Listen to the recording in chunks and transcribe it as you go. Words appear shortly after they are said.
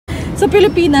Sa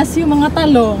Pilipinas, yung mga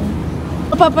talong,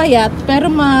 mapapayat pero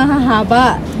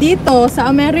mahahaba. Dito, sa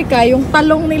Amerika, yung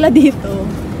talong nila dito,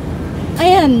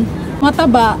 ayan,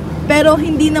 mataba, pero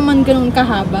hindi naman ganun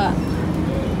kahaba.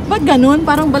 Ba't ganun?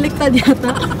 Parang baliktad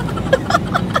yata.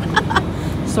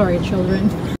 Sorry, children.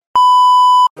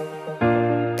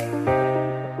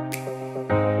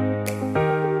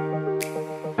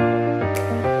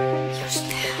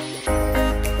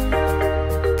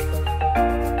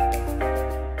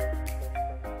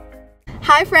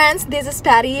 Hi friends, this is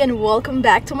Patty and welcome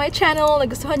back to my channel.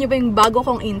 Nagustuhan niyo ba yung bago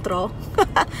kong intro?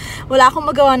 Wala akong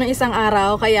magawa ng isang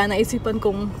araw kaya naisipan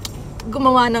kong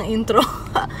gumawa ng intro.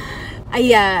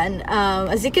 Ayan,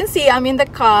 as you can see, I'm in the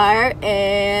car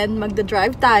and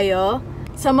magdadrive tayo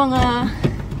sa mga...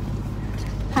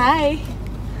 Hi!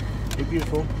 Hey,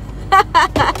 beautiful.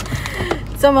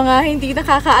 Sa mga hindi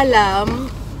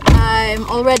nakakaalam, I'm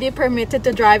already permitted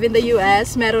to drive in the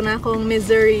US. Meron akong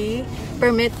Missouri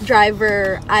permit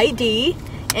driver ID,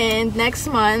 and next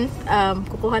month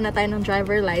kukuha na tayo ng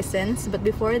driver license. But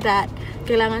before that,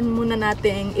 kailangan muna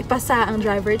nating ipasa ang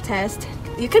driver test.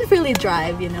 You can freely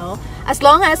drive, you know, as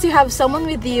long as you have someone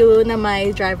with you na may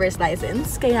driver's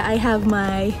license. Kaya I have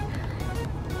my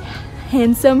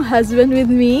handsome husband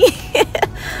with me.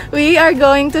 We are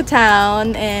going to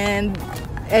town, and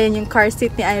ayun yung car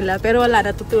seat ni Ayla, pero wala,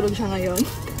 natutulog siya ngayon.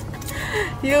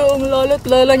 Yung lolo't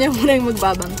lolo niya muna yung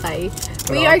magbabantay.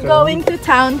 We are going to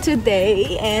town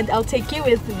today and I'll take you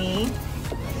with me.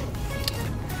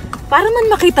 Para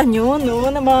man makita nyo, no,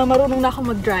 na marunong na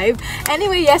ako mag-drive.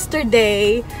 Anyway,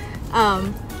 yesterday,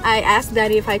 I asked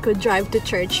Daddy if I could drive to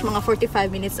church, mga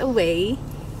 45 minutes away.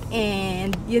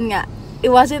 And yun nga,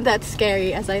 it wasn't that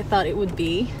scary as I thought it would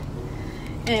be.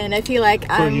 And I feel like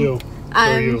I'm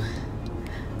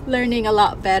learning a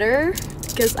lot better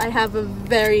because I have a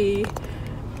very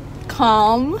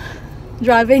calm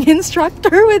driving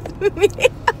instructor with me.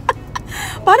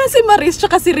 Parang si Maris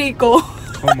tsaka si Rico.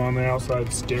 Calm on the outside,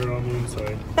 scared on the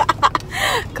inside.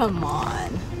 Come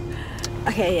on.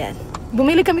 Okay, yan.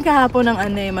 Bumili kami kahapon ng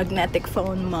magnetic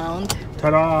phone mount.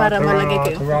 Ta-da! Para malagay ko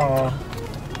yung phone ko.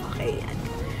 Okay, yan.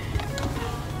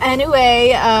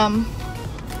 Anyway,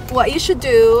 what you should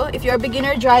do, if you're a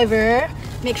beginner driver,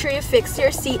 make sure you fix your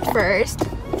seat first,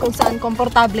 kung saan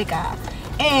komportable ka.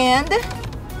 And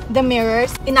the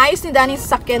mirrors. Inayos ni Danny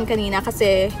sa sasakyan kanina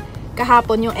kasi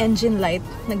kahapon yung engine light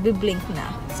nagbi-blink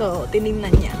na. So,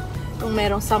 tinignan niya kung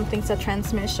merong something sa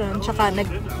transmission. Tsaka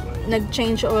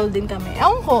nag-change oil din kami.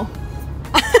 Ewan ko.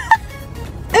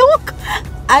 Ewan ko.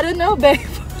 I don't know, babe.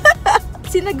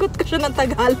 Sinagot ko siya ng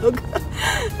Tagalog.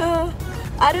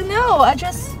 I don't know. I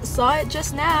just saw it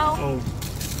just now. Oh.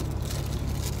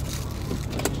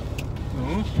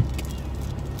 No?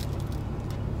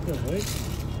 Okay.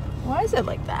 Why is it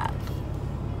like that?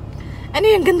 Ano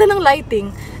yung ganda ng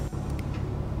lighting.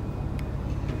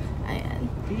 Ayan.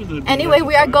 Anyway,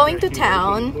 we are going to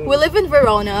town. We live in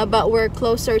Verona, but we're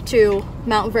closer to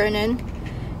Mount Vernon.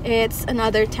 It's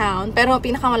another town, pero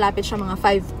pinakamalapit siya, mga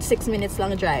 5-6 minutes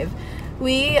lang drive.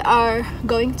 We are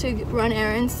going to run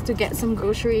errands to get some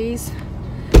groceries.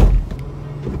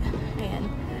 Ayan.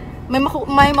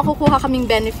 May makukuha kaming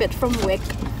benefit from WIC.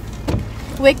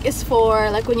 WIC is for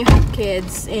like when you have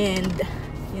kids, and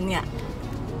yun nga,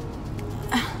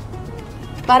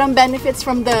 parang benefits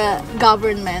from the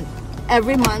government.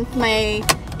 Every month may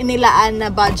inilaan na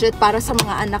budget para sa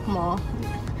mga anak mo.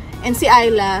 And si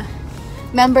Ayla,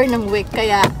 member ng WIC,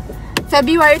 kaya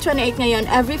February 28 ngayon,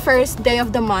 every first day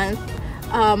of the month,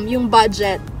 yung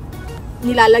budget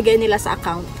nilalagay nila sa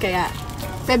account. Kaya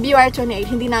February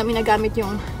 28, hindi namin nagamit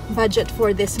yung budget for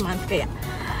this month. Kaya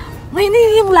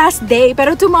ngayon yung last day,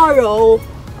 pero tomorrow,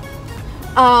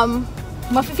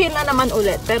 mafe-feel na naman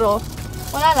ulit. Pero,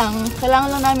 wala lang. Kailangan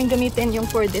lang namin gamitin yung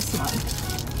for this month.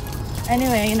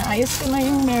 Anyway, naayos ko na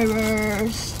yung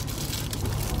mirrors.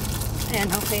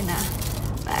 Ayan, okay na.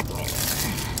 Back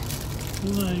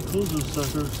mirror. Close those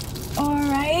suckers.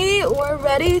 Alright, we're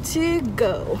ready to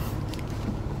go.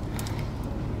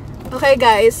 Okay,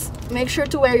 guys. Make sure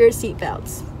to wear your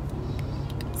seatbelts.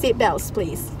 Seatbelts,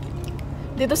 please.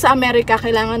 Dito sa Amerika,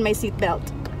 kailangan may seatbelt.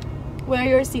 Wear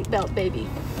your seatbelt, baby.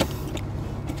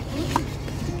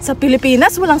 Sa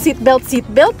Pilipinas, walang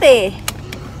seatbelt eh.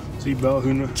 Seatbelt,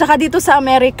 who knows? Tsaka dito sa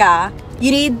Amerika,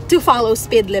 you need to follow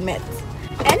speed limit.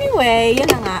 Anyway, yun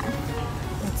na nga.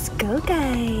 Let's go,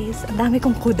 guys. Ang dami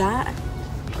kong kuda.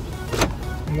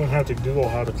 I'm gonna have to Google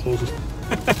how to close it.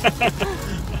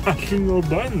 Actually, no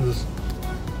buttons.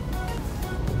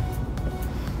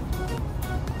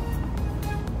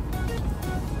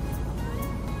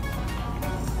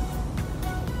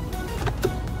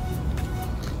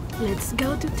 Let's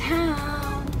go to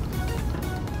town.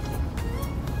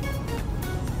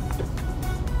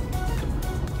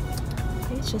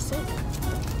 matches it.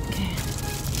 Okay.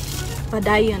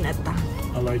 Padayon ata.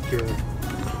 I like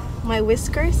My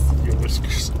whiskers. your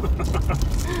whiskers.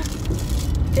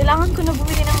 Kailangan ko na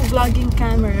bumili ng vlogging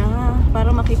camera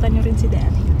para makita nyo rin si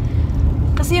Danny.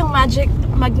 Kasi yung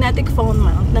magnetic phone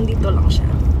mount, nandito lang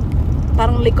siya.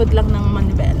 Parang likod lang ng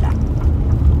manibela.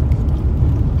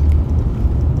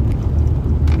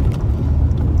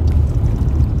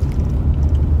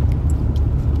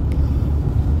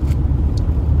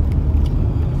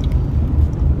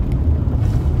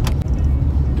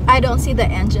 I don't see the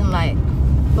engine light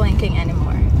blinking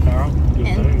anymore. Good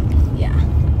And thing. yeah,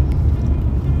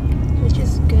 which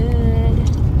is good.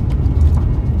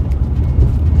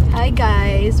 Hi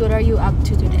guys, what are you up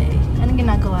to today? Anong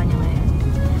ginagawa niyo ngayon?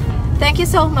 Thank you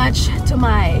so much to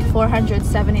my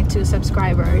 472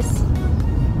 subscribers.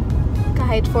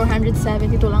 Kahit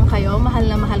 472 lang kayo, mahal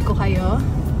na mahal ko kayo.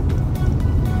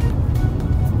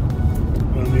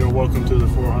 And you're welcome to the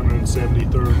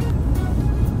 473rd.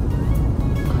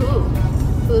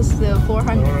 Who's the I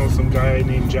 400? don't know, some guy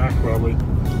named Jack probably.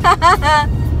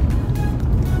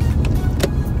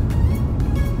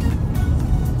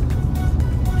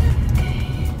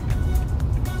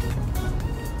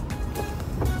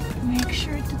 Make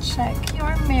sure to check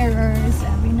your mirrors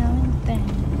every now and then.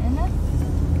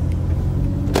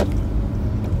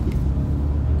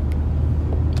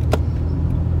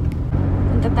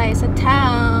 Punta tayo sa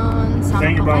town. The Sama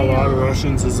thing ko about a lot of kayo.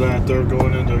 Russians is that they're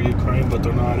going into Ukraine, but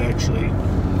they're not actually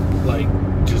like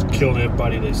just killing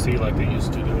everybody they see like they used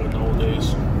to do in the old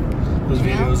days. Those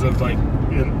Yeah. videos of like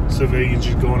civilians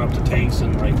just going up to tanks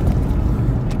and like,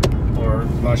 or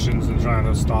Russians and trying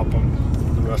to stop them.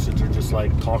 The Russians are just like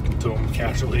talking to them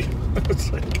casually. It's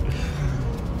like,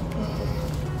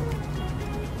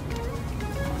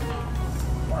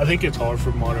 I think it's hard for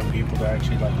modern people to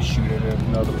actually like shoot at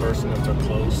another person if they're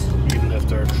close, even if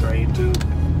they're trained to.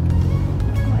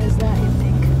 Why is that, you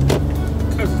think?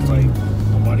 Because it's like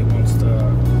nobody wants to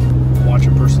watch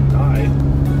a person die.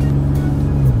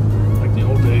 Like the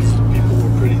old days, people were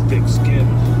pretty thick-skinned.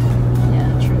 Yeah,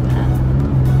 true that.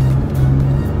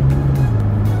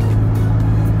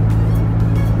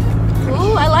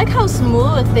 Ooh, I like how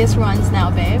smooth this runs now,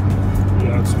 babe.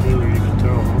 Yeah, it's smoother, you can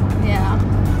tell, huh? Yeah.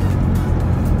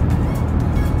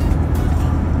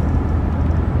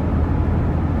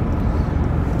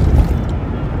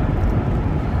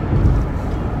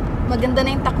 Maganda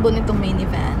na yung takbo nitong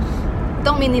minivan.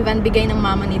 Itong minivan bigay ng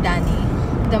mama ni Danny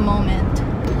the moment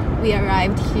we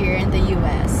arrived here in the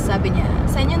US. Sabi niya,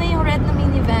 sa inyo na yung red na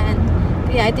minivan.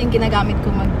 Kaya ito yung ginagamit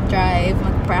ko mag-drive,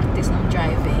 mag-practice ng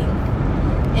driving.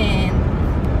 And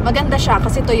maganda siya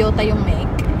kasi Toyota yung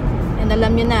make. And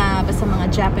alam niyo na, basta mga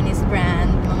Japanese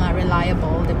brand, mga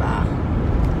reliable, di ba?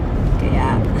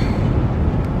 Kaya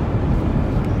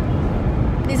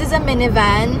this is a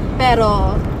minivan,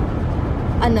 pero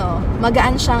ano,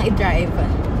 magaan siyang i-drive.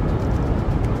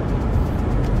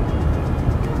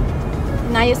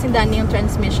 Inayos ni Danny yung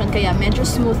transmission, kaya medyo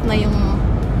smooth na yung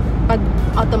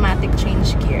pag-automatic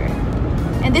change gear.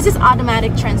 And this is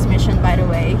automatic transmission, by the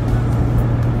way.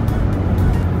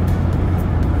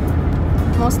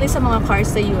 Mostly sa mga cars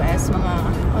sa US, mga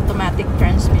automatic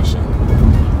transmission.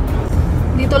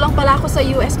 Dito lang pala ako sa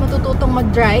US matututong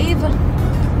mag-drive.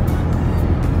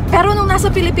 Pero nung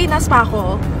nasa Pilipinas pa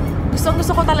ako,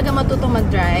 gusto ko talaga matutong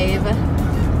mag-drive.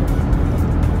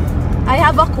 I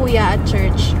have a kuya at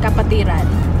church, kapatiran,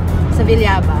 sa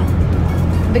Villaba.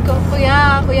 Sabi ko,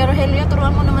 Kuya Rogelio,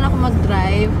 turuan mo naman ako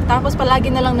mag-drive. Tapos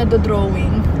palagi na lang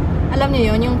nado-drawing. Alam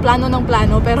niyo yun, yung plano ng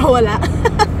plano, pero wala.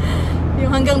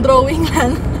 Yung hanggang drawing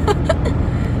lang.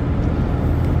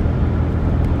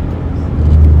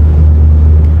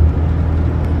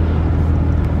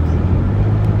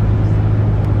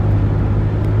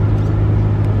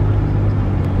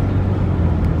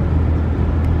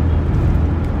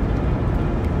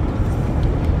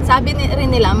 Sabi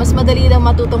rin nila, mas madali daw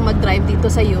matutong mag-drive dito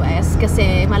sa US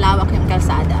kasi malawak yung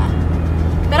kalsada.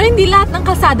 Pero hindi lahat ng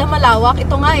kalsada malawak.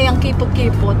 Ito nga ang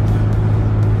kipot-kipot.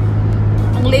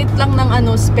 Ang late lang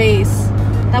ng space.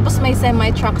 Tapos may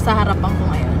semi-truck sa harapan ko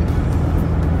ngayon.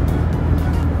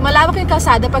 Malawak yung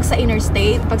kalsada pag sa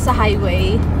interstate, pag sa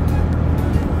highway.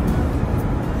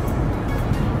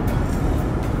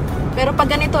 Pero pag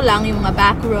ganito lang, yung mga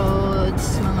back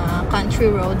roads, mga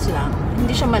country roads lang,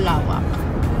 hindi siya malawak.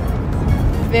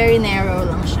 Very narrow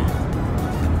lang siya.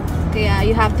 Kaya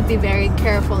you have to be very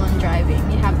careful on driving.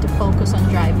 You have to focus on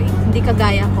driving. Hindi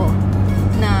kagaya ko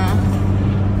na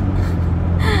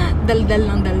daldal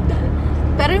ng daldal.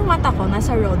 Pero yung mata ko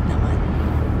nasa road naman.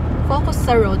 Focus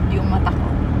sa road yung mata ko.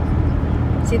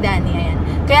 Si Danny, ayan.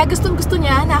 Kaya gustong-gusto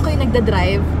niya na ako yung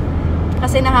nagda-drive.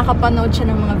 Kasi nakakapanood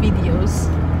siya ng mga videos.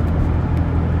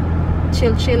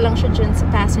 Chill-chill lang siya dyan sa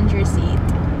passenger seat.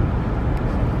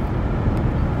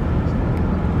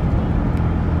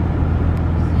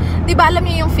 Diba alam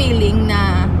niyo yung feeling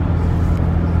na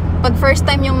pag first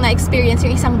time yung na-experience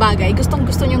yung isang bagay,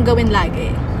 gustong-gusto niyong gawin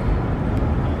lagi.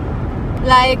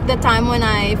 Like the time when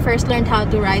I first learned how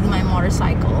to ride my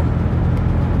motorcycle.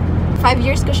 5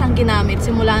 years ko siyang ginamit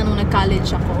simula nung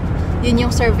nag-college ako. Yun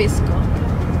yung service ko.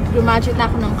 Graduate na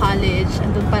ako ng college,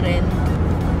 andun pa rin.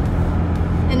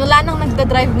 And wala nang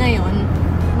nagda-drive ngayon.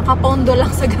 Nakapondo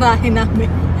lang sa garahe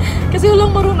namin. Kasi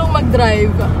walang marunong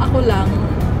mag-drive. Ako lang.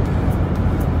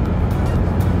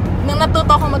 Nung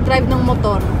natuto ako mag-drive ng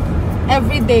motor,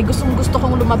 everyday gustong-gusto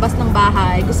kong lumabas ng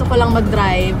bahay. Gusto ko lang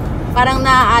mag-drive. Parang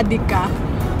na-addict ka.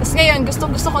 Tapos ngayon,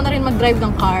 gustong-gusto ko na rin mag-drive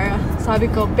ng car.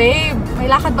 Sabi ko, babe, may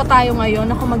lakad ba tayo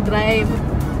ngayon? Ako mag-drive.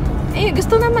 Eh,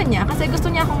 gusto naman niya. Kasi gusto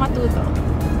niya akong matuto.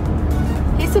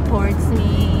 He supports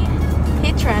me.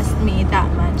 He trusts me that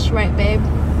much. Right, babe?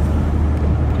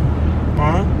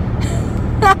 Huh?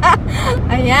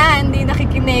 Ayan, hindi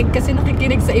nakikinig. Kasi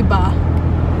nakikinig sa iba.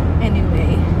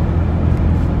 Anyway.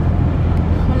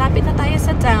 Malapit na tayo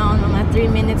sa town. Mga 3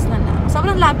 minutes na lang.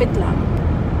 Sobrang lapit lang.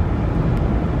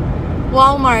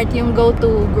 Walmart yung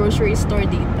go-to grocery store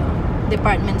dito.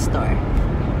 Department store.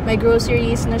 May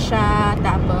groceries na siya.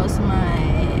 Tapos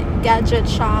may gadget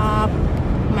shop.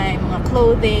 May mga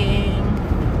clothing.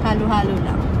 Halo-halo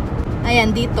lang.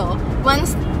 Ayan, dito.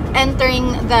 Once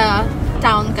entering the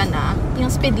town ka na, yung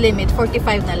speed limit,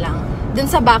 45 na lang. Dun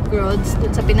sa back roads,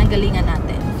 dun sa pinanggalingan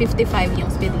natin, 55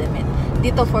 yung speed limit.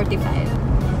 Dito,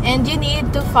 45. And you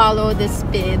need to follow the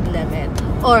speed limit.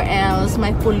 Or else,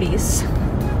 may police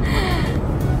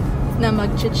na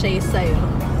mag-chase sa'yo.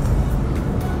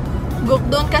 Guk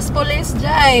doon kas police,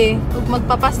 Jai. Huwag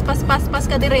magpapas-pas-pas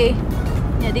ka dire.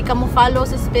 Di ka mo follow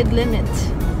sa speed limit.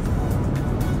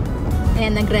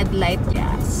 Ayan, nag-red light ya.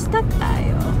 Stop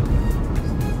tayo.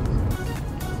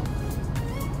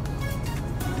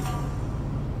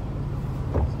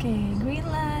 Okay, green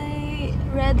light.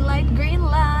 Red light, green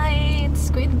light.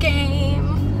 Squid game.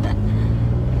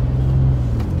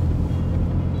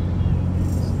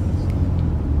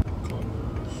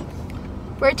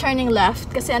 We're turning left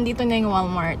kasi andito na yung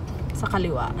Walmart sa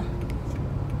kaliwa.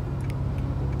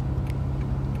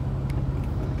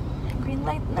 Green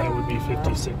light na. That would be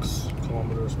 56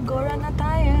 kilometers. Gora na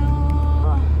tayo.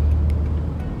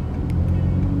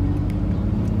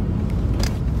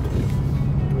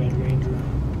 Red Ranger.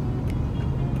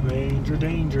 Ranger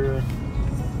danger.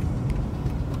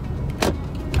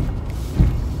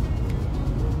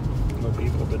 No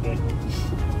people today.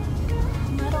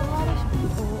 Not a lot of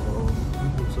people.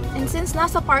 And since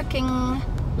nasa parking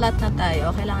lot na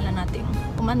tayo, kailangan lang natin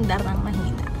umandar ng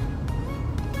mahina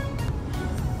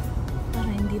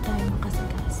para hindi tayo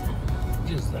makasagasa.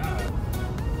 What is that?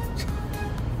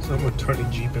 Someone turned a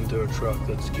Jeep into a truck.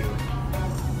 That's cute.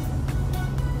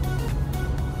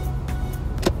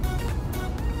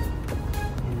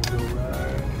 There you go,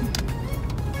 right.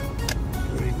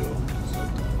 There you go.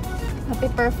 Happy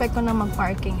perfect ko na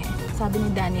mag-parking eh. Sabi ni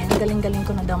Danny, ang galing-galing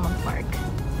ko na daw mag-park.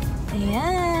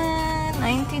 Ayan,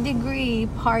 90-degree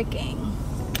parking.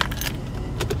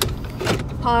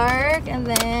 Park and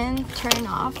then turn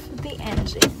off the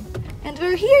engine. And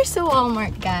we're here sa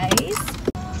Walmart, guys.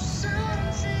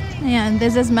 Ayan,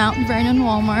 this is Mount Vernon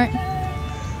Walmart.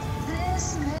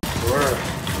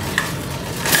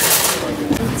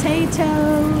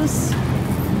 Potatoes.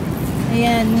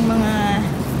 Ayan, yung mga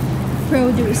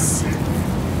produce.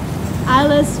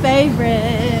 Isla's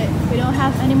favorite. We don't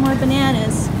have any more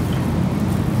bananas.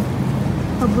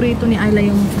 Paborito ni Isla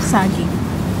yung saging.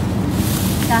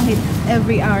 Kahit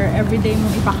every hour, every day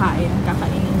mong ipakain,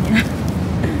 kakainin niya.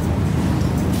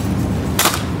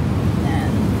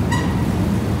 Yan.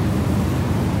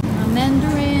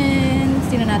 Mandarin.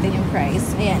 Sino natin yung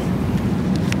price? Ayan.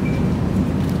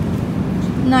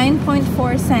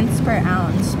 9.4 cents per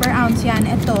ounce. Per ounce yan.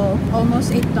 Ito,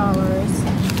 almost $8.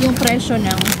 Yung presyo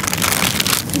ng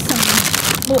isang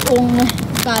buong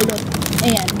balot.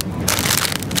 Ayan.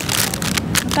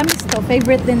 Matamis to.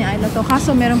 Favorite din ni Isla to.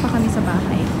 Kaso meron pa kami sa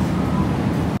bahay.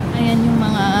 Ayan yung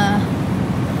mga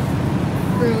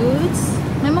fruits.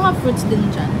 May mga fruits din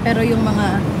dyan. Pero yung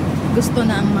mga gusto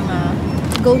na ang mga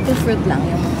go-to fruit lang.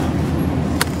 Yung mga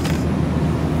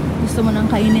gusto mo nang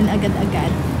kainin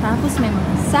agad-agad. Tapos may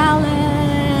mga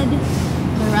salad.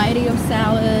 Variety of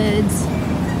salads.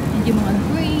 And yung mga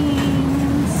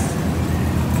greens.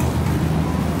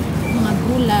 Mga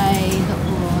gulay doon.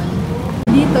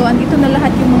 Andito na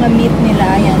lahat yung mga meat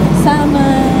nila. Ayan,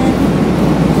 salmon,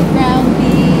 ground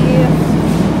beef.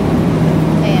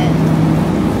 Ayan.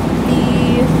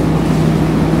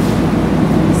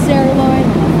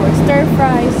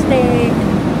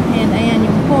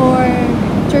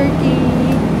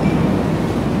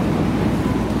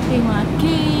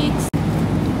 cakes,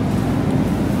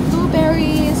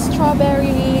 blueberries,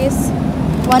 strawberries.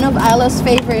 One of Isla's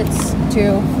favorites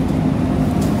too,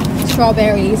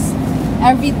 strawberries.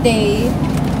 Every day,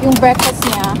 yung breakfast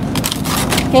niya,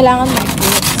 kailangan may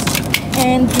fruits.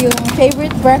 And yung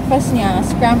favorite breakfast niya,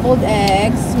 scrambled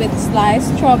eggs with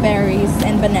sliced strawberries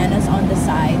and bananas on the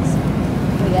sides.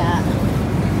 So yeah.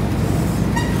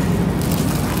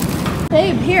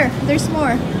 Babe, here, there's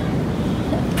more.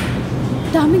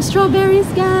 Daming strawberries,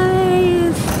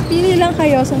 guys. Pili lang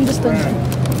kayo sa gusto niyo.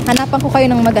 Hanapan ko kayo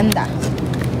ng maganda.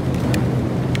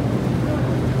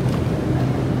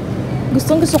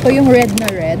 Gusto ko yung red na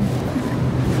red.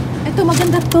 Ito,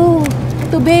 maganda to.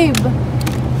 Ito, babe.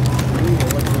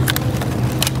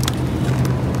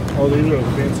 Oh, these are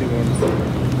fancy ones.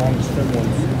 Long stem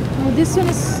ones. Oh,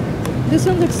 this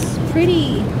one looks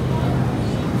pretty.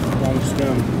 Long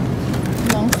stem.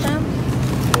 Long stem?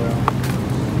 Yeah.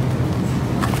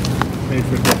 Made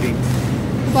for cooking.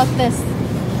 What about this?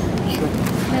 Sure.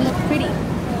 They look pretty.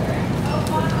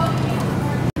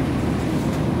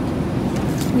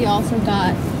 We also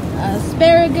got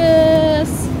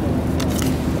asparagus.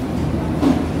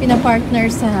 Pinapartner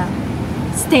sa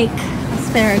steak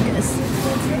asparagus.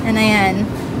 And ayan,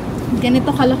 ganito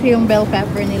kalaki yung bell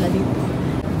pepper nila dito.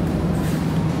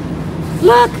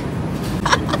 Look!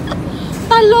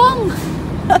 Talong!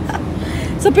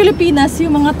 Sa Pilipinas,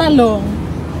 yung mga talong,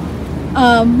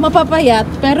 mapapayat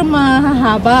pero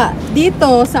mahahaba.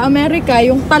 Dito, sa Amerika,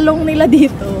 yung talong nila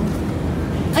dito,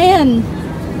 ayan,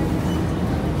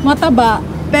 mataba,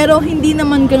 pero hindi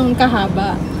naman ganun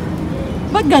kahaba.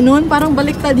 Ba't ganun? Parang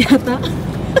baliktad yata.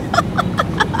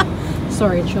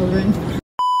 Sorry, children.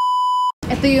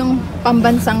 Ito yung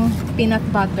pambansang peanut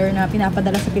butter na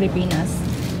pinapadala sa Pilipinas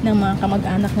ng mga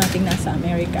kamag-anak nating nasa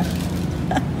Amerika.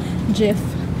 Jif.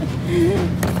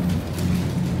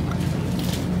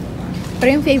 Pero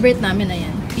yung favorite namin na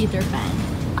yan, Peter Pan.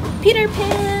 Peter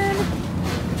Pan!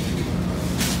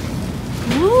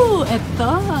 Ooh,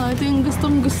 ito. Ito yung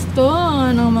gustong-gusto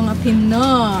ng mga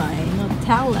Pinoy.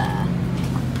 Nutella.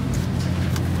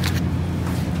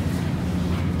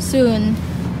 Soon,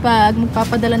 pag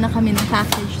magpapadala na kami ng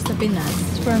package sa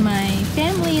Pinas for my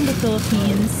family in the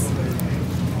Philippines,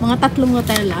 mga 3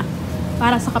 Nutella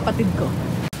para sa kapatid ko.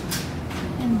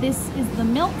 And this is the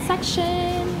milk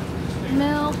section.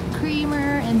 Milk,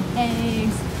 creamer, and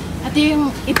eggs. Ito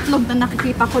yung itlog na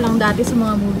nakikita ko lang dati sa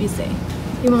mga movies eh.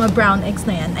 Yung mga brown eggs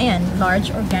na yan. Ayan,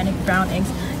 large organic brown eggs.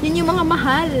 Yun yung mga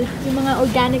mahal. Yung mga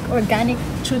organic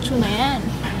chuchu na yan.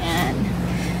 Ayan.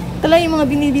 Ito lang yung mga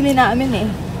binibili namin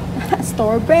eh.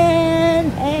 Store brand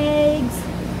eggs.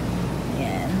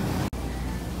 Ayan.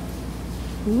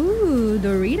 Ooh,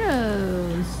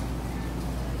 Doritos.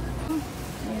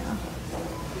 Yeah.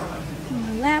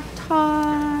 Mga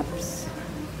laptops.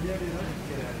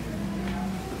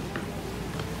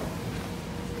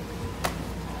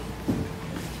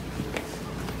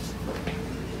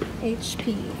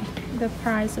 HP. The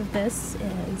price of this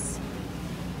is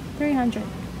 $300.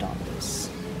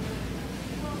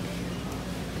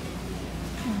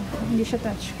 Hindi siya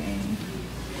touchscreen.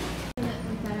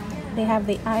 They have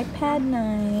the iPad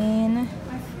 9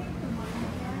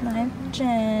 9th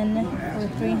gen for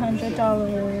 $300.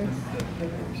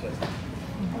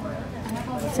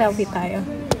 Selfie tayo.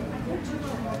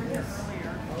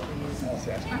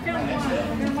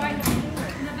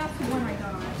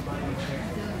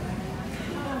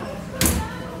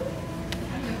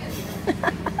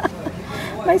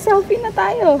 May selfie na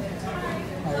tayo.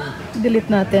 Delete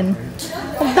natin.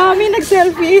 Ang dami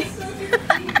nag-selfie.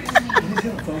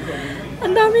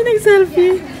 Ang dami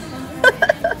nag-selfie.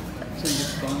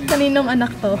 Kaninong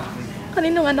anak to?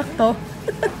 Kaninong anak to?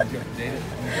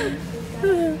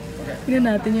 Tingnan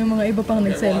natin yung mga iba pang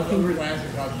nag-selfie.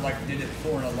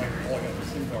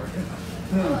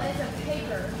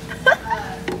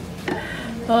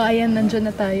 Oh, ayan, nandyan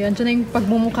na tayo. Nandyan na yung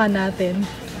pagmumukha natin.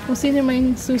 Kung sino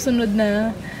may susunod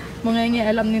na mga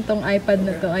alam nitong iPad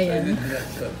na to, ayan.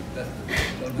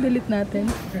 Delete natin.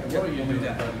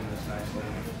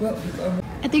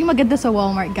 Ito yung maganda sa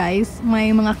Walmart, guys. May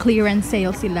mga clearance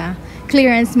sale sila.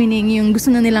 Clearance meaning yung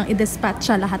gusto na nilang i-dispatch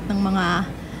lahat ng mga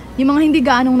yung mga hindi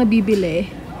gaanong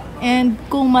nabibili. And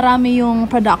kung marami yung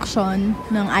production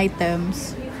ng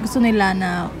items, gusto nila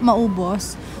na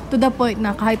maubos to the point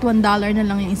na kahit $1 na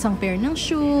lang yung isang pair ng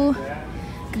shoe.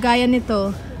 Kagaya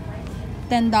nito,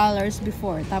 $10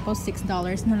 before, tapos $6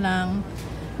 na lang.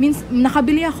 Means,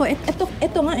 nakabili ako,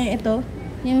 ito nga eh, ito.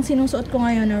 Yung sinusuot ko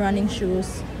ngayon na running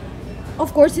shoes.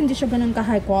 Of course, hindi siya ganun ka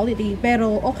high quality,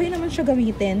 pero okay naman siya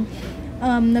gamitin.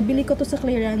 Nabili ko to sa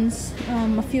clearance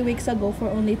a few weeks ago for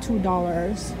only $2.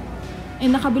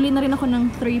 And nakabili na rin ako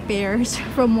ng 3 pairs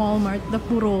from Walmart. The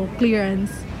puro clearance.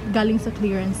 Galing sa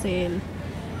clearance sale.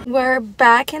 We're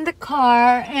back in the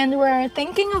car and we're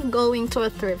thinking of going to a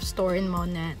thrift store in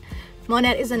Monette.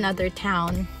 Monette is another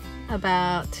town.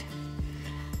 About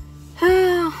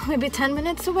maybe 10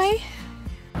 minutes away.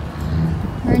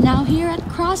 We're now here at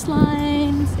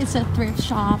Crosslines. It's a thrift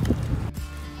shop.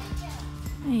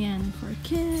 Ayan, for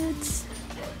kids.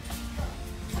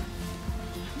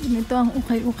 Ito ang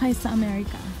ukay-ukay sa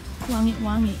Amerika.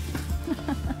 Wangi-wangi.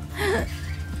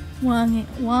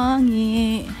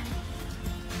 Wangi-wangi.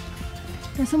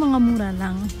 Kasi mga mura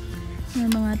lang. May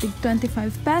mga tig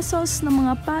 25 pesos na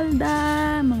mga palda,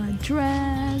 mga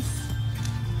dress.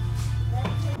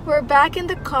 We're back in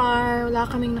the car. Wala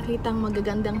kaming nakitang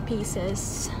magagandang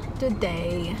pieces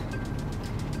today.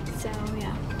 So,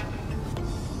 yeah.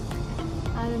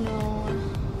 I don't know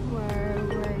where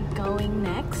we're going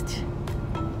next.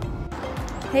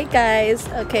 Hey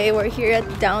guys, okay, we're here at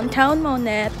downtown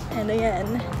Monette, and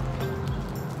ayan,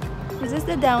 this is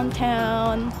the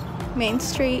downtown Main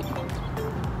Street.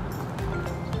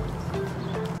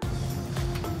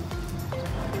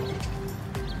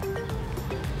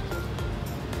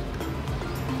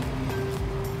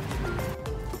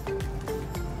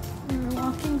 We're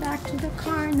walking back to the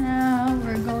car now.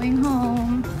 We're going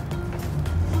home.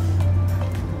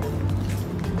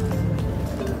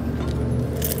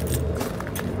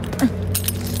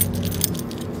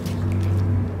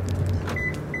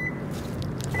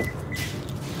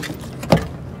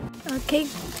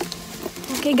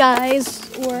 Okay guys,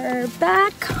 we're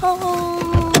back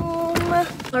home.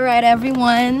 Alright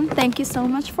everyone, thank you so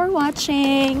much for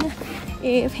watching.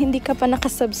 If hindi ka pa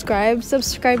nakasubscribe,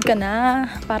 subscribe ka na.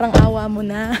 Parang awa mo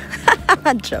na.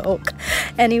 Joke.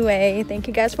 Anyway, thank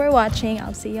you guys for watching.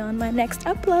 I'll see you on my next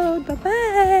upload. Bye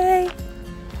bye.